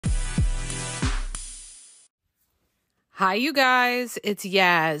Hi, you guys. It's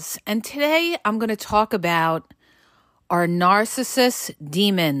Yaz. And today I'm going to talk about our narcissist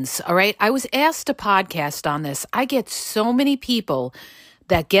demons. All right. I was asked to podcast on this. I get so many people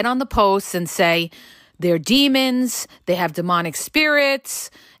that get on the posts and say they're demons, they have demonic spirits,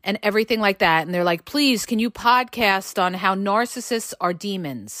 and everything like that. And they're like, please, can you podcast on how narcissists are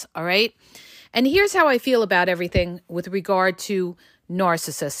demons? All right. And here's how I feel about everything with regard to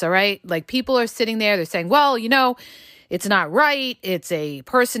narcissists. All right. Like people are sitting there, they're saying, well, it's not right. It's a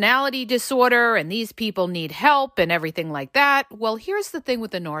personality disorder and these people need help and everything like that. Well, here's the thing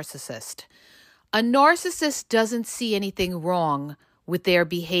with a narcissist. A narcissist doesn't see anything wrong with their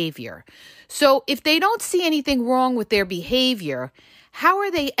behavior. So if they don't see anything wrong with their behavior, how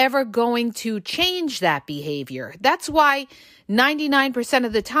are they ever going to change that behavior? That's why 99%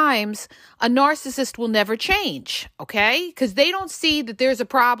 of the times a narcissist will never change, okay? Because they don't see that there's a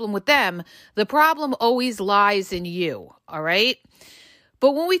problem with them. The problem always lies in you, all right?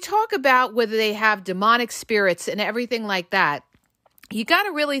 But when we talk about whether they have demonic spirits and everything like that, you got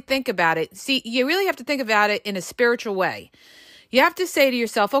to really think about it. See, you really have to think about it in a spiritual way. You have to say to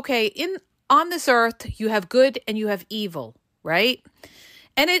yourself, okay, on this earth, you have good and you have evil, right?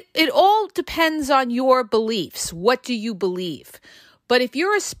 And it all depends on your beliefs. What do you believe? But if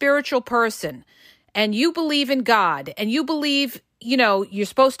you're a spiritual person and you believe in God and you believe, you're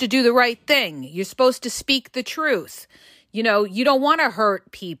supposed to do the right thing. You're supposed to speak the truth. You don't want to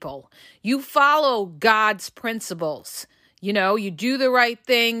hurt people. You follow God's principles. You do the right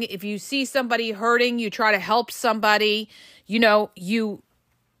thing. If you see somebody hurting, you try to help somebody. You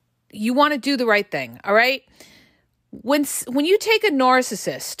want to do the right thing. All right. When you take a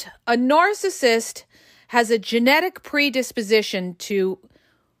narcissist has a genetic predisposition to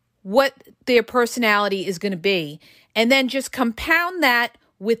what their personality is going to be, and then just compound that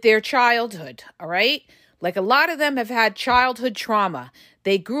with their childhood, all right? Like a lot of them have had childhood trauma.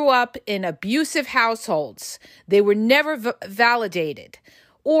 They grew up in abusive households. They were never validated.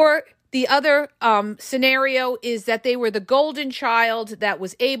 Or the other scenario is that they were the golden child that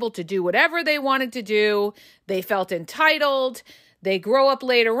was able to do whatever they wanted to do. They felt entitled. They grow up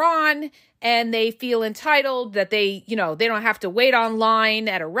later on and they feel entitled that they don't have to wait online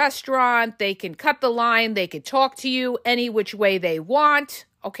at a restaurant. They can cut the line. They can talk to you any which way they want,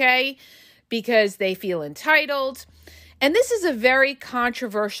 okay? Because they feel entitled. And this is a very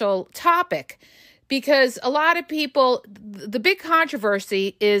controversial topic. Because a lot of people, the big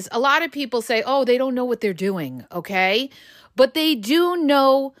controversy is a lot of people say, oh, they don't know what they're doing, okay? But they do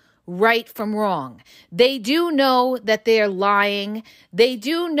know right from wrong. They do know that they're lying. They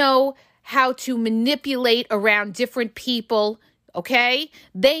do know how to manipulate around different people, okay?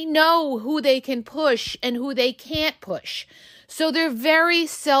 They know who they can push and who they can't push. So they're very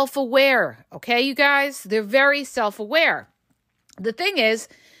self-aware, okay, you guys? They're very self-aware. The thing is,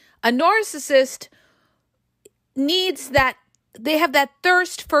 a narcissist needs that, they have that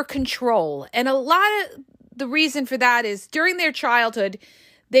thirst for control. And a lot of the reason for that is during their childhood,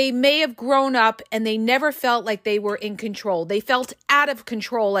 they may have grown up and they never felt like they were in control. They felt out of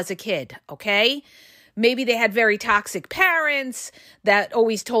control as a kid, okay? Maybe they had very toxic parents that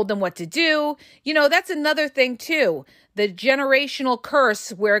always told them what to do. That's another thing too. The generational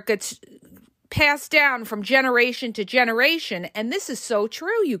curse where it gets passed down from generation to generation. And this is so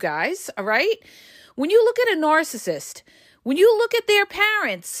true, you guys, all right? When you look at a narcissist, when you look at their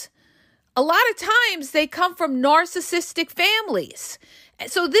parents, a lot of times they come from narcissistic families.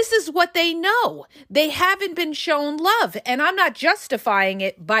 So this is what they know. They haven't been shown love. And I'm not justifying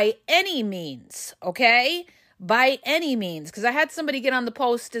it by any means, okay? By any means. Because I had somebody get on the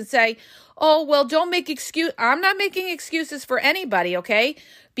post and say, oh, well, don't make excuse. I'm not making excuses for anybody, okay?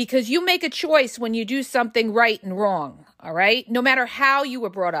 Because you make a choice when you do something right and wrong, all right? No matter how you were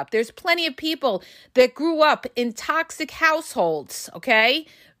brought up. There's plenty of people that grew up in toxic households, okay?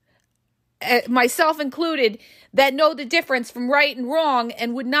 Myself included, that know the difference from right and wrong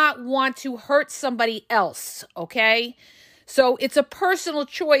and would not want to hurt somebody else, okay? So it's a personal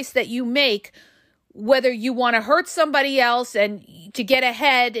choice that you make whether you want to hurt somebody else and to get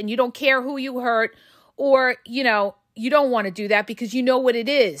ahead and you don't care who you hurt, or, you don't want to do that because you know what it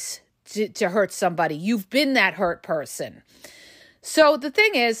is to hurt somebody. You've been that hurt person. So the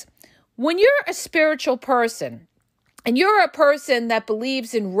thing is, when you're a spiritual person and you're a person that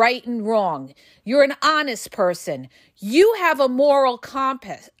believes in right and wrong, you're an honest person, you have a moral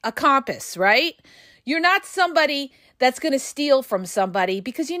compass, right? You're not somebody that's going to steal from somebody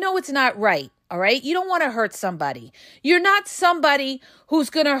because it's not right. All right. You don't want to hurt somebody. You're not somebody who's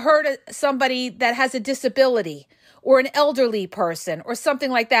going to hurt somebody that has a disability or an elderly person or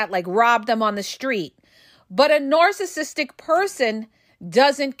something like that, like rob them on the street. But a narcissistic person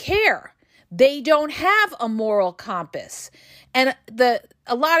doesn't care. They don't have a moral compass. And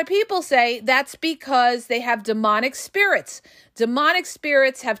a lot of people say that's because they have demonic spirits. Demonic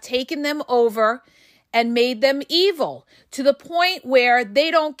spirits have taken them over and made them evil to the point where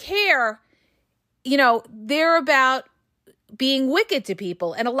they don't care. They're about being wicked to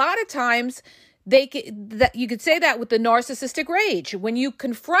people. And a lot of times you could say that with the narcissistic rage. When you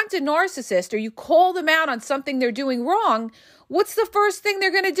confront a narcissist or you call them out on something they're doing wrong, what's the first thing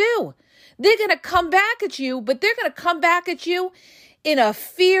they're going to do? They're going to come back at you, but they're going to come back at you in a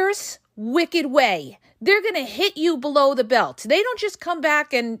fierce, wicked way. They're going to hit you below the belt. They don't just come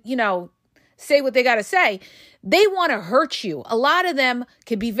back and, say what they got to say. They want to hurt you. A lot of them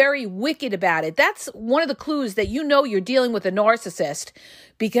can be very wicked about it. That's one of the clues that you're dealing with a narcissist,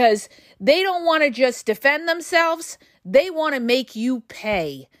 because they don't want to just defend themselves. They want to make you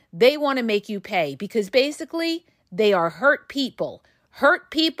pay. They want to make you pay because basically they are hurt people.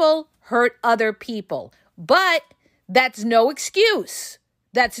 Hurt people hurt other people. But that's no excuse.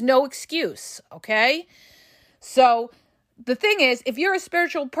 That's no excuse, okay? So the thing is, if you're a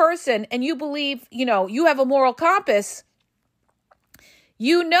spiritual person and you believe, you have a moral compass,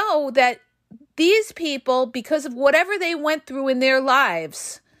 you know that these people, because of whatever they went through in their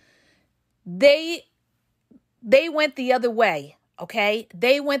lives, they went the other way, okay?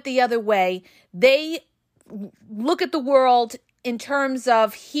 They went the other way. They look at the world in terms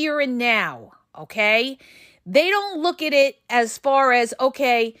of here and now, okay? They don't look at it as far as,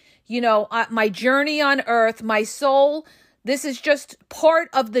 okay, my journey on earth, my soul, this is just part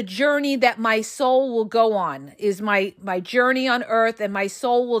of the journey that my soul will go on, is my journey on earth, and my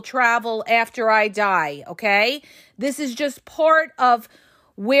soul will travel after I die, okay? This is just part of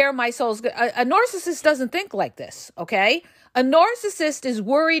where my soul's going. A narcissist doesn't think like this, okay? A narcissist is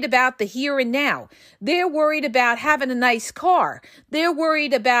worried about the here and now. They're worried about having a nice car. They're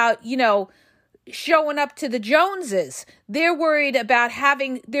worried about, showing up to the Joneses. They're worried about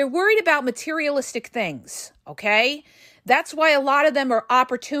materialistic things, okay? That's why a lot of them are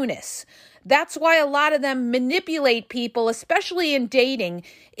opportunists. That's why a lot of them manipulate people, especially in dating,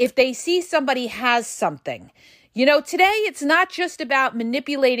 if they see somebody has something. Today it's not just about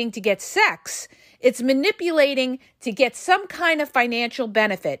manipulating to get sex. It's manipulating to get some kind of financial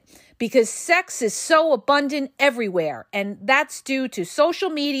benefit, because sex is so abundant everywhere. And that's due to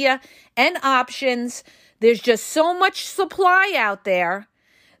social media and options. There's just so much supply out there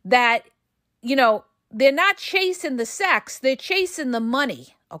that, they're not chasing the sex, they're chasing the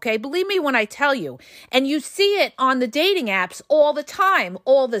money, okay? Believe me when I tell you. And you see it on the dating apps all the time,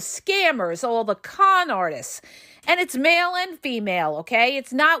 all the scammers, all the con artists. And it's male and female, okay?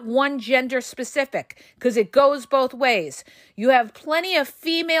 It's not one gender specific, because it goes both ways. You have plenty of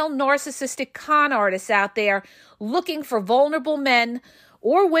female narcissistic con artists out there looking for vulnerable men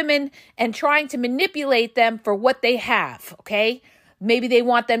or women and trying to manipulate them for what they have, okay? Maybe they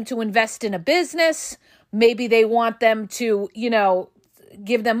want them to invest in a business. Maybe they want them to,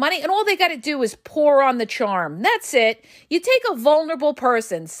 give them money. And all they got to do is pour on the charm. That's it. You take a vulnerable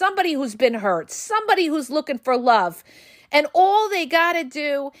person, somebody who's been hurt, somebody who's looking for love, and all they got to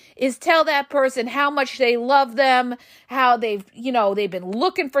do is tell that person how much they love them, how they've been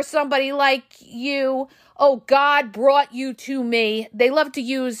looking for somebody like you. Oh, God brought you to me. They love to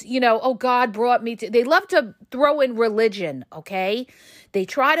use, oh, God brought me to. They love to throw in religion, okay? They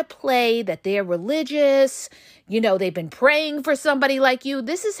try to play that they're religious. They've been praying for somebody like you.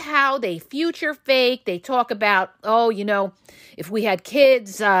 This is how they future fake. They talk about, if we had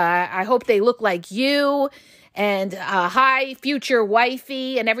kids, I hope they look like you, and hi, future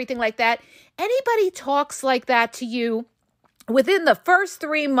wifey, and everything like that. Anybody talks like that to you, within the first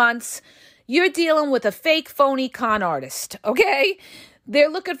 3 months, you're dealing with a fake, phony con artist, okay? They're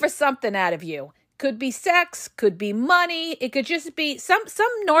looking for something out of you. Could be sex, could be money. It could just be some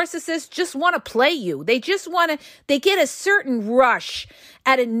narcissists just want to play you. They get a certain rush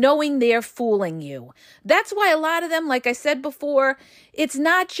out of knowing they're fooling you. That's why a lot of them, like I said before, it's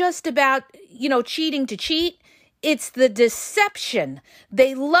not just about, cheating to cheat. It's the deception.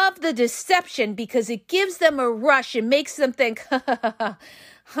 They love the deception because it gives them a rush. It makes them think,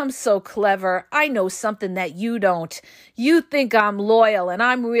 I'm so clever. I know something that you don't. You think I'm loyal and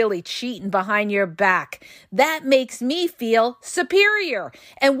I'm really cheating behind your back. That makes me feel superior.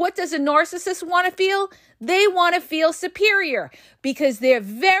 And what does a narcissist want to feel? They want to feel superior because they're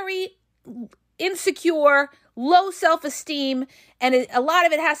very insecure, low self-esteem, and a lot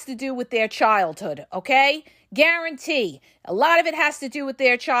of it has to do with their childhood, okay? Guarantee. A lot of it has to do with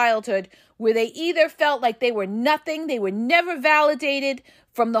their childhood where they either felt like they were nothing, they were never validated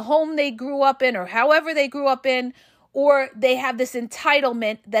from the home they grew up in or however they grew up in, or they have this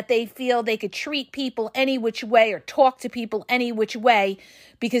entitlement that they feel they could treat people any which way or talk to people any which way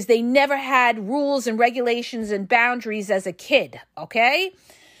because they never had rules and regulations and boundaries as a kid, okay?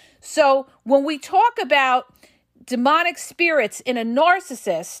 So when we talk about demonic spirits in a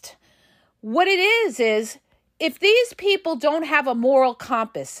narcissist, what it is if these people don't have a moral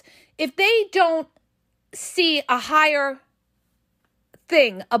compass, if they don't see a higher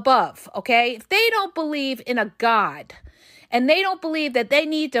thing above, okay? If they don't believe in a God and they don't believe that they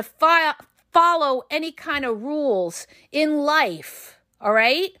need to follow any kind of rules in life, all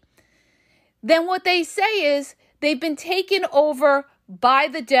right? Then what they say is they've been taken over by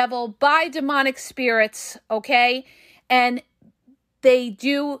the devil, by demonic spirits, okay? And they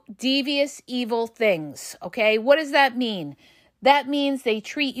do devious, evil things, okay? What does that mean? That means they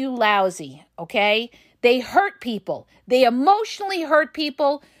treat you lousy, okay? They hurt people. They emotionally hurt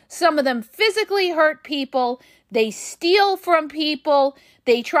people. Some of them physically hurt people. They steal from people.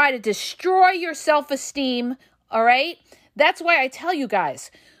 They try to destroy your self-esteem, all right? That's why I tell you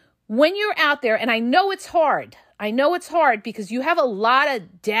guys, when you're out there, and I know it's hard. I know it's hard because you have a lot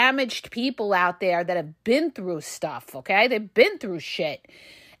of damaged people out there that have been through stuff, okay? They've been through shit.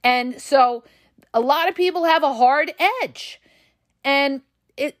 And so a lot of people have a hard edge. And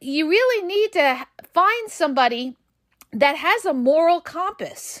you really need to find somebody that has a moral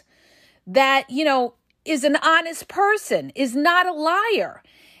compass, that, is an honest person, is not a liar.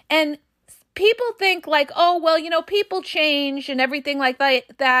 And people think like, oh, well, people change and everything like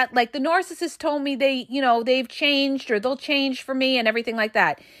that. Like the narcissist told me they've changed or they'll change for me and everything like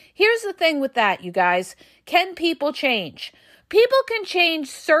that. Here's the thing with that, you guys. Can people change? People can change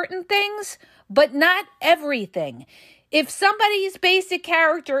certain things, but not everything. If somebody's basic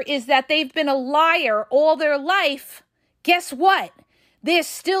character is that they've been a liar all their life, guess what? They're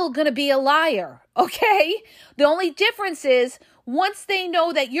still going to be a liar, okay? The only difference is once they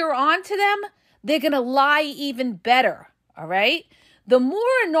know that you're onto them, they're going to lie even better, all right? The more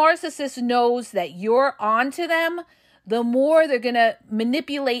a narcissist knows that you're onto them, the more they're going to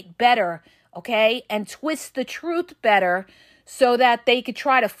manipulate better, okay? And twist the truth better so that they could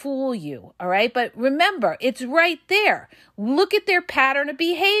try to fool you, all right? But remember, it's right there. Look at their pattern of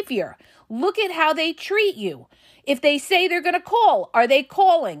behavior. Look at how they treat you. If they say they're going to call, are they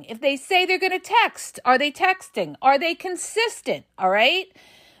calling? If they say they're going to text, are they texting? Are they consistent, all right?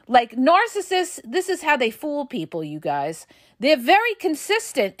 Like narcissists, this is how they fool people, you guys. They're very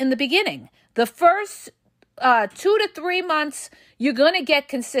consistent in the beginning. The first 2 to 3 months, you're going to get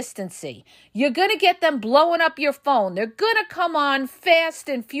consistency. You're going to get them blowing up your phone. They're going to come on fast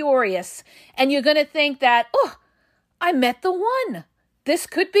and furious. And you're going to think that, oh, I met the one. This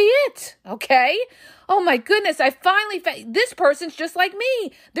could be it. Okay. Oh my goodness. I finally found this person's just like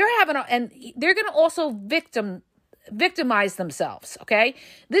me. And they're going to also victimize themselves. Okay.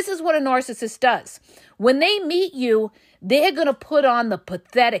 This is what a narcissist does. When they meet you, they're going to put on the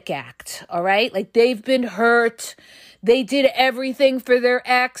pathetic act. All right. Like they've been hurt. They did everything for their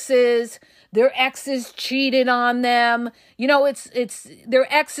exes. Their exes cheated on them. It's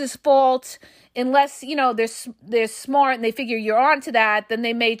their ex's fault. Unless, they're smart and they figure you're onto that, then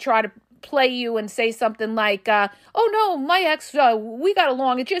they may try to play you and say something like, oh no, my ex, we got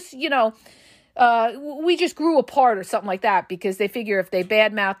along. It just, we just grew apart or something like that, because they figure if they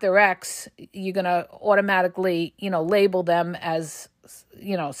badmouth their ex, you're going to automatically, label them as,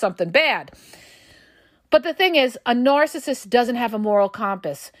 something bad. But the thing is, a narcissist doesn't have a moral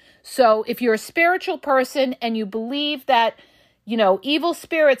compass. So if you're a spiritual person and you believe that, evil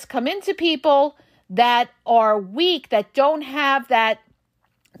spirits come into people that are weak, that don't have that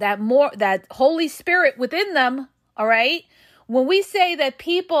Holy Spirit within them, all right? When we say that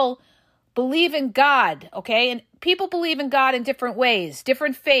people believe in God, okay? And people believe in God in different ways,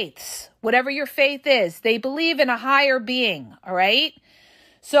 different faiths, whatever your faith is. They believe in a higher being, all right?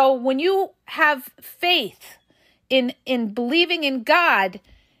 So when you have faith in believing in God,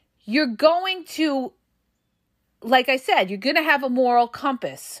 you're going to, like I said, you're going to have a moral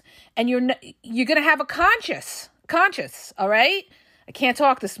compass, and you're going to have a conscience, all right? I can't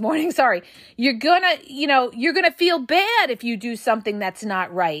talk this morning. Sorry. You're going to feel bad if you do something that's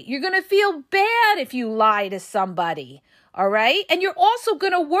not right. You're going to feel bad if you lie to somebody. All right. And you're also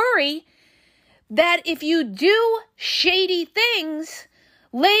going to worry that if you do shady things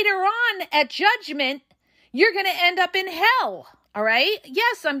later on at judgment, you're going to end up in hell. All right.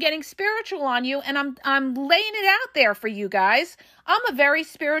 Yes, I'm getting spiritual on you, and I'm laying it out there for you guys. I'm a very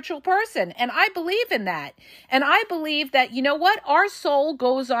spiritual person, and I believe in that. And I believe that, you know what? Our soul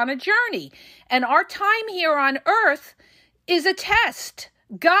goes on a journey, and our time here on earth is a test.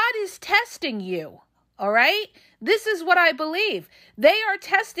 God is testing you. All right. This is what I believe. They are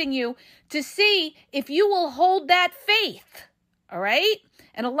testing you to see if you will hold that faith. All right.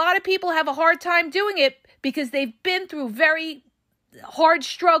 And a lot of people have a hard time doing it because they've been through very hard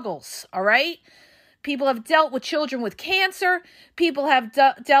struggles, all right? People have dealt with children with cancer. People have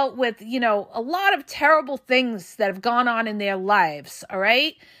dealt with, a lot of terrible things that have gone on in their lives, all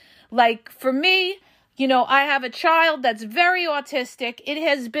right? Like for me, I have a child that's very autistic. It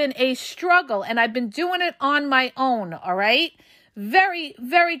has been a struggle, and I've been doing it on my own, all right? Very,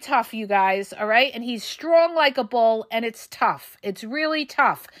 very tough, you guys, all right? And he's strong like a bull, and it's tough. It's really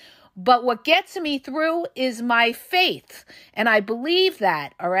tough. But what gets me through is my faith. And I believe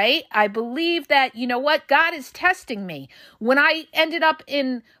that, all right? I believe that, you know what? God is testing me. When I ended up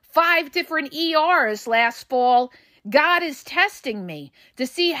in 5 different ERs last fall, God is testing me to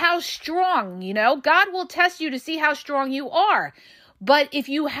see how strong, God will test you to see how strong you are. But if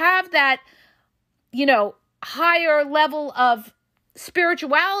you have that, higher level of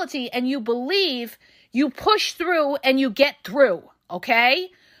spirituality and you believe, you push through and you get through, okay?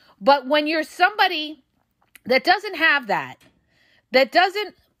 But when you're somebody that doesn't have that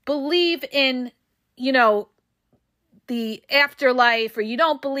doesn't believe in, the afterlife, or you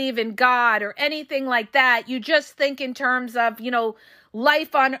don't believe in God or anything like that, you just think in terms of,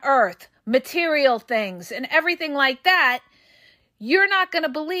 life on earth, material things and everything like that, you're not going to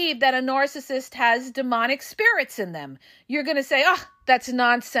believe that a narcissist has demonic spirits in them. You're going to say, oh, that's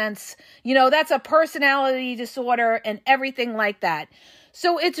nonsense. That's a personality disorder and everything like that.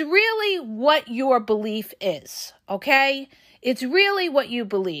 So it's really what your belief is, okay? It's really what you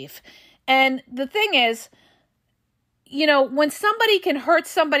believe. And the thing is, when somebody can hurt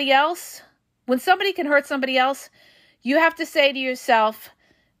somebody else, you have to say to yourself,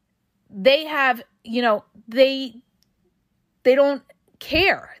 they have, they don't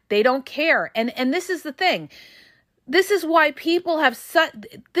care. They don't care. And this is the thing. This is why people have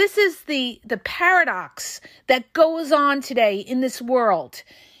this is the paradox that goes on today in this world,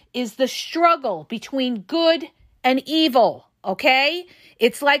 is the struggle between good and evil, okay?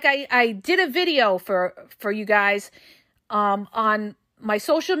 It's like I did a video for you guys on my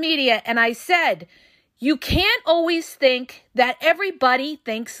social media, and I said, you can't always think that everybody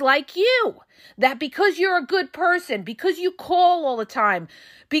thinks like you. That because you're a good person, because you call all the time,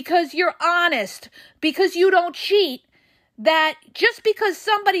 because you're honest, because you don't cheat, that just because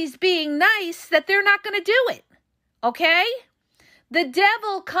somebody's being nice, that they're not going to do it. Okay? The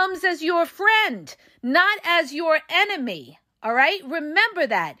devil comes as your friend, not as your enemy. All right? Remember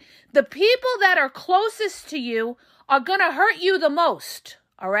that. The people that are closest to you are going to hurt you the most.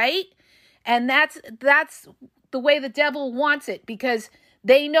 All right? And that's the way the devil wants it, because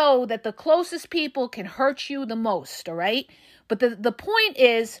they know that the closest people can hurt you the most, all right? But the point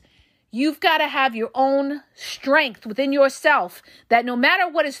is, you've got to have your own strength within yourself, that no matter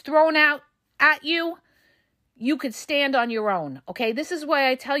what is thrown out at you, you could stand on your own, okay? This is why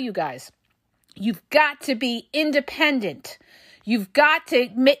I tell you guys, you've got to be independent. You've got to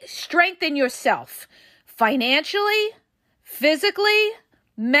strengthen yourself financially, physically,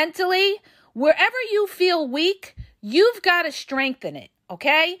 mentally. Wherever you feel weak, you've got to strengthen it,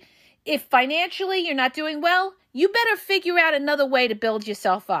 okay? If financially you're not doing well, you better figure out another way to build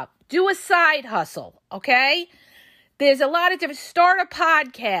yourself up. Do a side hustle, okay? There's a lot of different, start a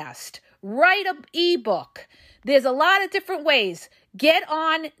podcast, write an ebook. There's a lot of different ways. Get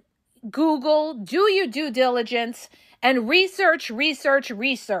on Google, do your due diligence, and research,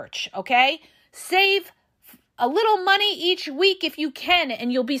 okay? Save a little money each week if you can,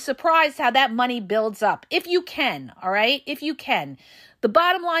 and you'll be surprised how that money builds up. If you can, all right? If you can. The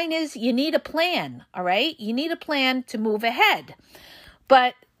bottom line is you need a plan, all right? You need a plan to move ahead.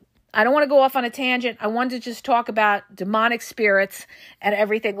 But I don't want to go off on a tangent. I wanted to just talk about demonic spirits and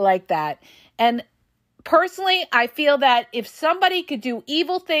everything like that. And personally, I feel that if somebody could do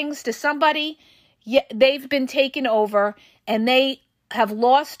evil things to somebody, they've been taken over and they have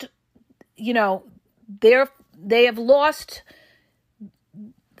lost, they have lost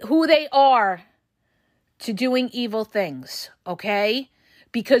who they are to doing evil things, okay?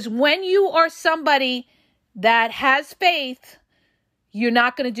 Because when you are somebody that has faith, you're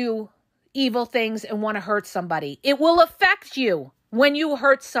not going to do evil things and want to hurt somebody. It will affect you when you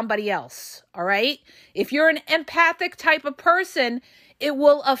hurt somebody else, all right? If you're an empathic type of person, it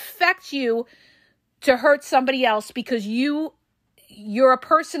will affect you to hurt somebody else because you you're a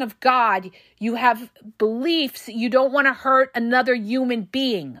person of God. You have beliefs. You don't want to hurt another human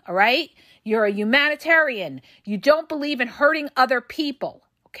being, all right? You're a humanitarian. You don't believe in hurting other people,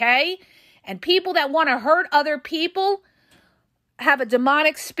 okay? And people that want to hurt other people have a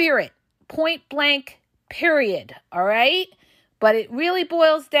demonic spirit, point blank, period, all right? But it really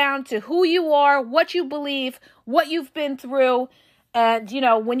boils down to who you are, what you believe, what you've been through. And,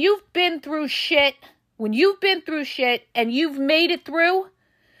 when you've been through shit, and you've made it through,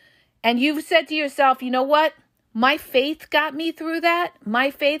 and you've said to yourself, you know what? My faith got me through that.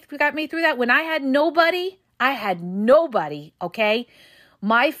 When I had nobody, okay?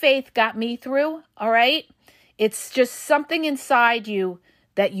 My faith got me through, all right? It's just something inside you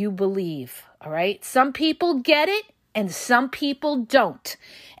that you believe, all right? Some people get it and some people don't.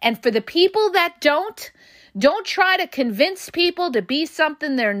 And for the people that don't try to convince people to be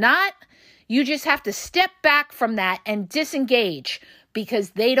something they're not. You just have to step back from that and disengage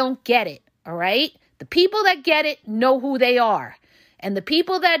because they don't get it, all right? The people that get it know who they are. And the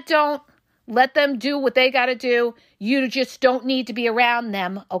people that don't, let them do what they got to do. You just don't need to be around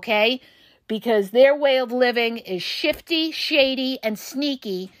them, okay? Because their way of living is shifty, shady, and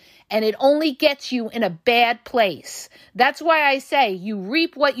sneaky, and it only gets you in a bad place. That's why I say you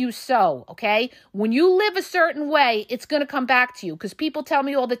reap what you sow, okay? When you live a certain way, it's going to come back to you because people tell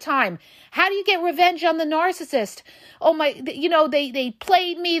me all the time, how do you get revenge on the narcissist? Oh my, they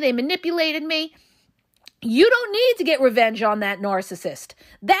played me, they manipulated me. You don't need to get revenge on that narcissist.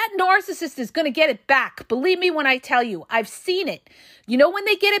 That narcissist is going to get it back. Believe me when I tell you, I've seen it. You know when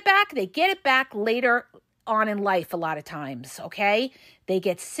they get it back later on in life a lot of times, okay? They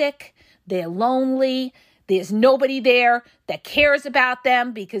get sick, they're lonely, there's nobody there that cares about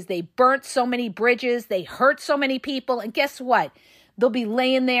them because they burnt so many bridges, they hurt so many people, and guess what? They'll be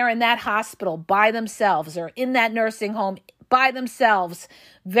laying there in that hospital by themselves or in that nursing home by themselves,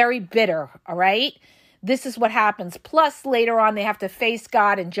 very bitter, all right? This is what happens. Plus, later on, they have to face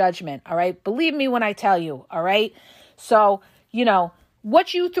God in judgment, all right? Believe me when I tell you, all right? So,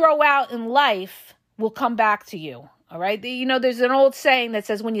 what you throw out in life will come back to you, all right? There's an old saying that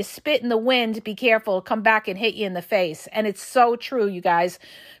says, when you spit in the wind, be careful, it'll come back and hit you in the face. And it's so true, you guys.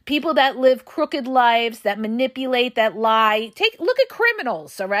 People that live crooked lives, that manipulate, that lie. Look at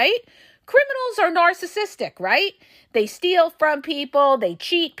criminals, all right? Criminals are narcissistic, right? They steal from people, they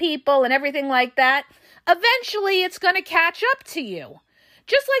cheat people and everything like that. Eventually, it's going to catch up to you.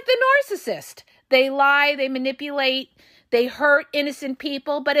 Just like the narcissist. They lie, they manipulate, they hurt innocent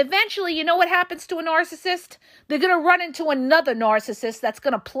people. But eventually, you know what happens to a narcissist? They're going to run into another narcissist that's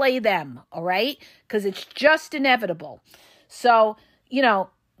going to play them, all right? Because it's just inevitable. So,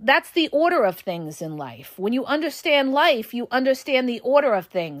 that's the order of things in life. When you understand life, you understand the order of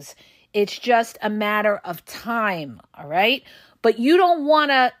things. It's just a matter of time, all right? But you don't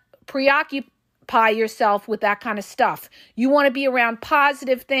want to preoccupy yourself with that kind of stuff. You want to be around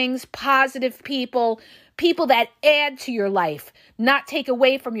positive things, positive people that add to your life, not take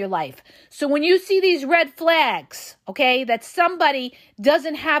away from your life. So when you see these red flags, okay, that somebody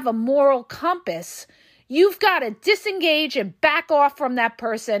doesn't have a moral compass, you've got to disengage and back off from that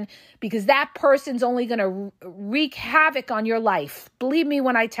person because that person's only going to wreak havoc on your life. Believe me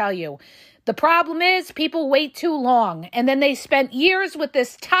when I tell you. The problem is people wait too long and then they spent years with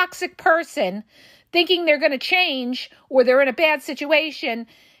this toxic person thinking they're going to change or they're in a bad situation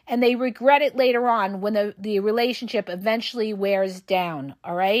and they regret it later on when the relationship eventually wears down,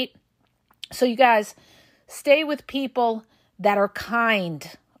 all right? So you guys, stay with people that are kind,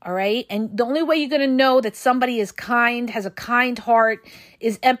 all right? And the only way you're going to know that somebody is kind, has a kind heart,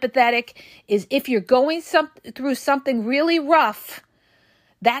 is empathetic, is if you're going through something really rough,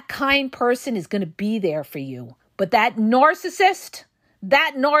 that kind person is going to be there for you. But that narcissist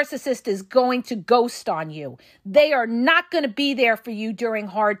is going to ghost on you. They are not going to be there for you during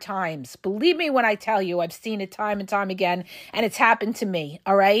hard times. Believe me when I tell you, I've seen it time and time again, and it's happened to me,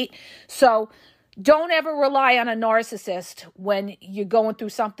 all right? So don't ever rely on a narcissist when you're going through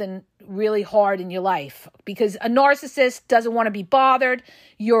something really hard in your life because a narcissist doesn't want to be bothered.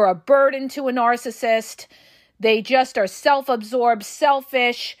 You're a burden to a narcissist. They just are self-absorbed,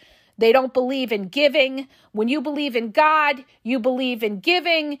 selfish. They don't believe in giving. When you believe in God, you believe in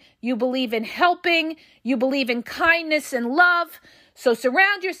giving. You believe in helping. You believe in kindness and love. So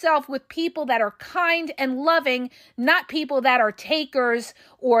surround yourself with people that are kind and loving, not people that are takers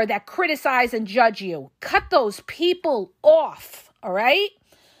or that criticize and judge you. Cut those people off, all right?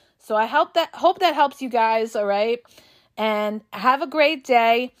 So I hope that helps you guys, all right? And have a great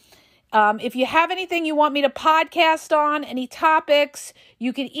day. If you have anything you want me to podcast on, any topics,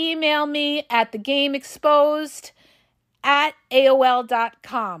 you can email me at thegameexposed at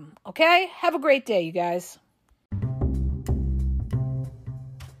AOL.com. Okay? Have a great day, you guys.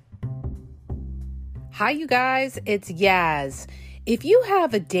 Hi, you guys. It's Yaz. If you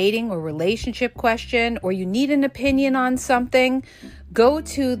have a dating or relationship question or you need an opinion on something, go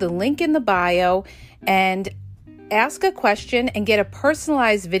to the link in the bio and ask a question and get a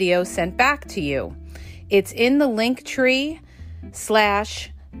personalized video sent back to you. It's in the Linktree/The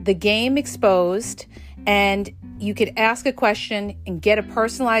Game Exposed, and you could ask a question and get a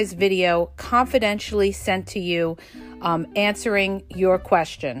personalized video confidentially sent to you, answering your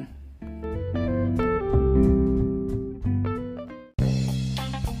question.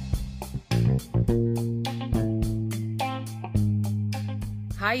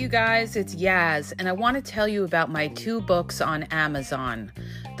 Hi, you guys, it's Yaz, and I want to tell you about my 2 books on Amazon.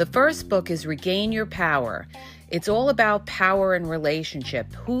 The first book is Regain Your Power. It's all about power and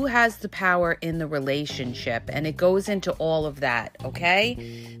relationship. Who has the power in the relationship? And it goes into all of that,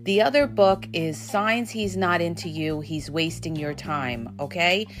 okay? The other book is Signs He's Not Into You, He's Wasting Your Time,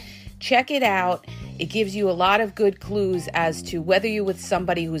 okay? Check it out. It gives you a lot of good clues as to whether you're with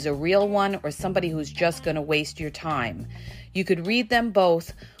somebody who's a real one or somebody who's just going to waste your time. You could read them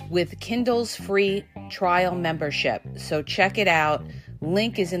both with Kindle's free trial membership. So check it out.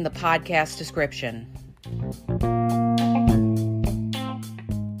 Link is in the podcast description.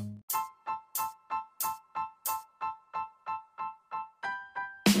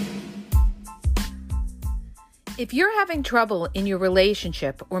 If you're having trouble in your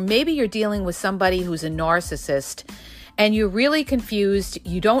relationship, or maybe you're dealing with somebody who's a narcissist and you're really confused,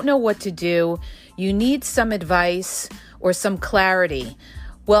 you don't know what to do, you need some advice or some clarity,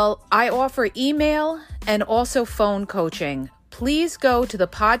 well, I offer email and also phone coaching. Please go to the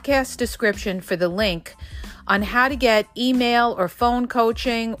podcast description for the link on how to get email or phone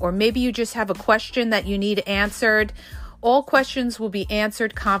coaching, or maybe you just have a question that you need answered. All questions will be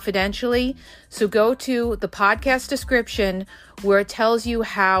answered confidentially. So go to the podcast description where it tells you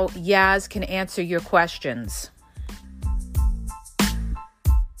how Yaz can answer your questions.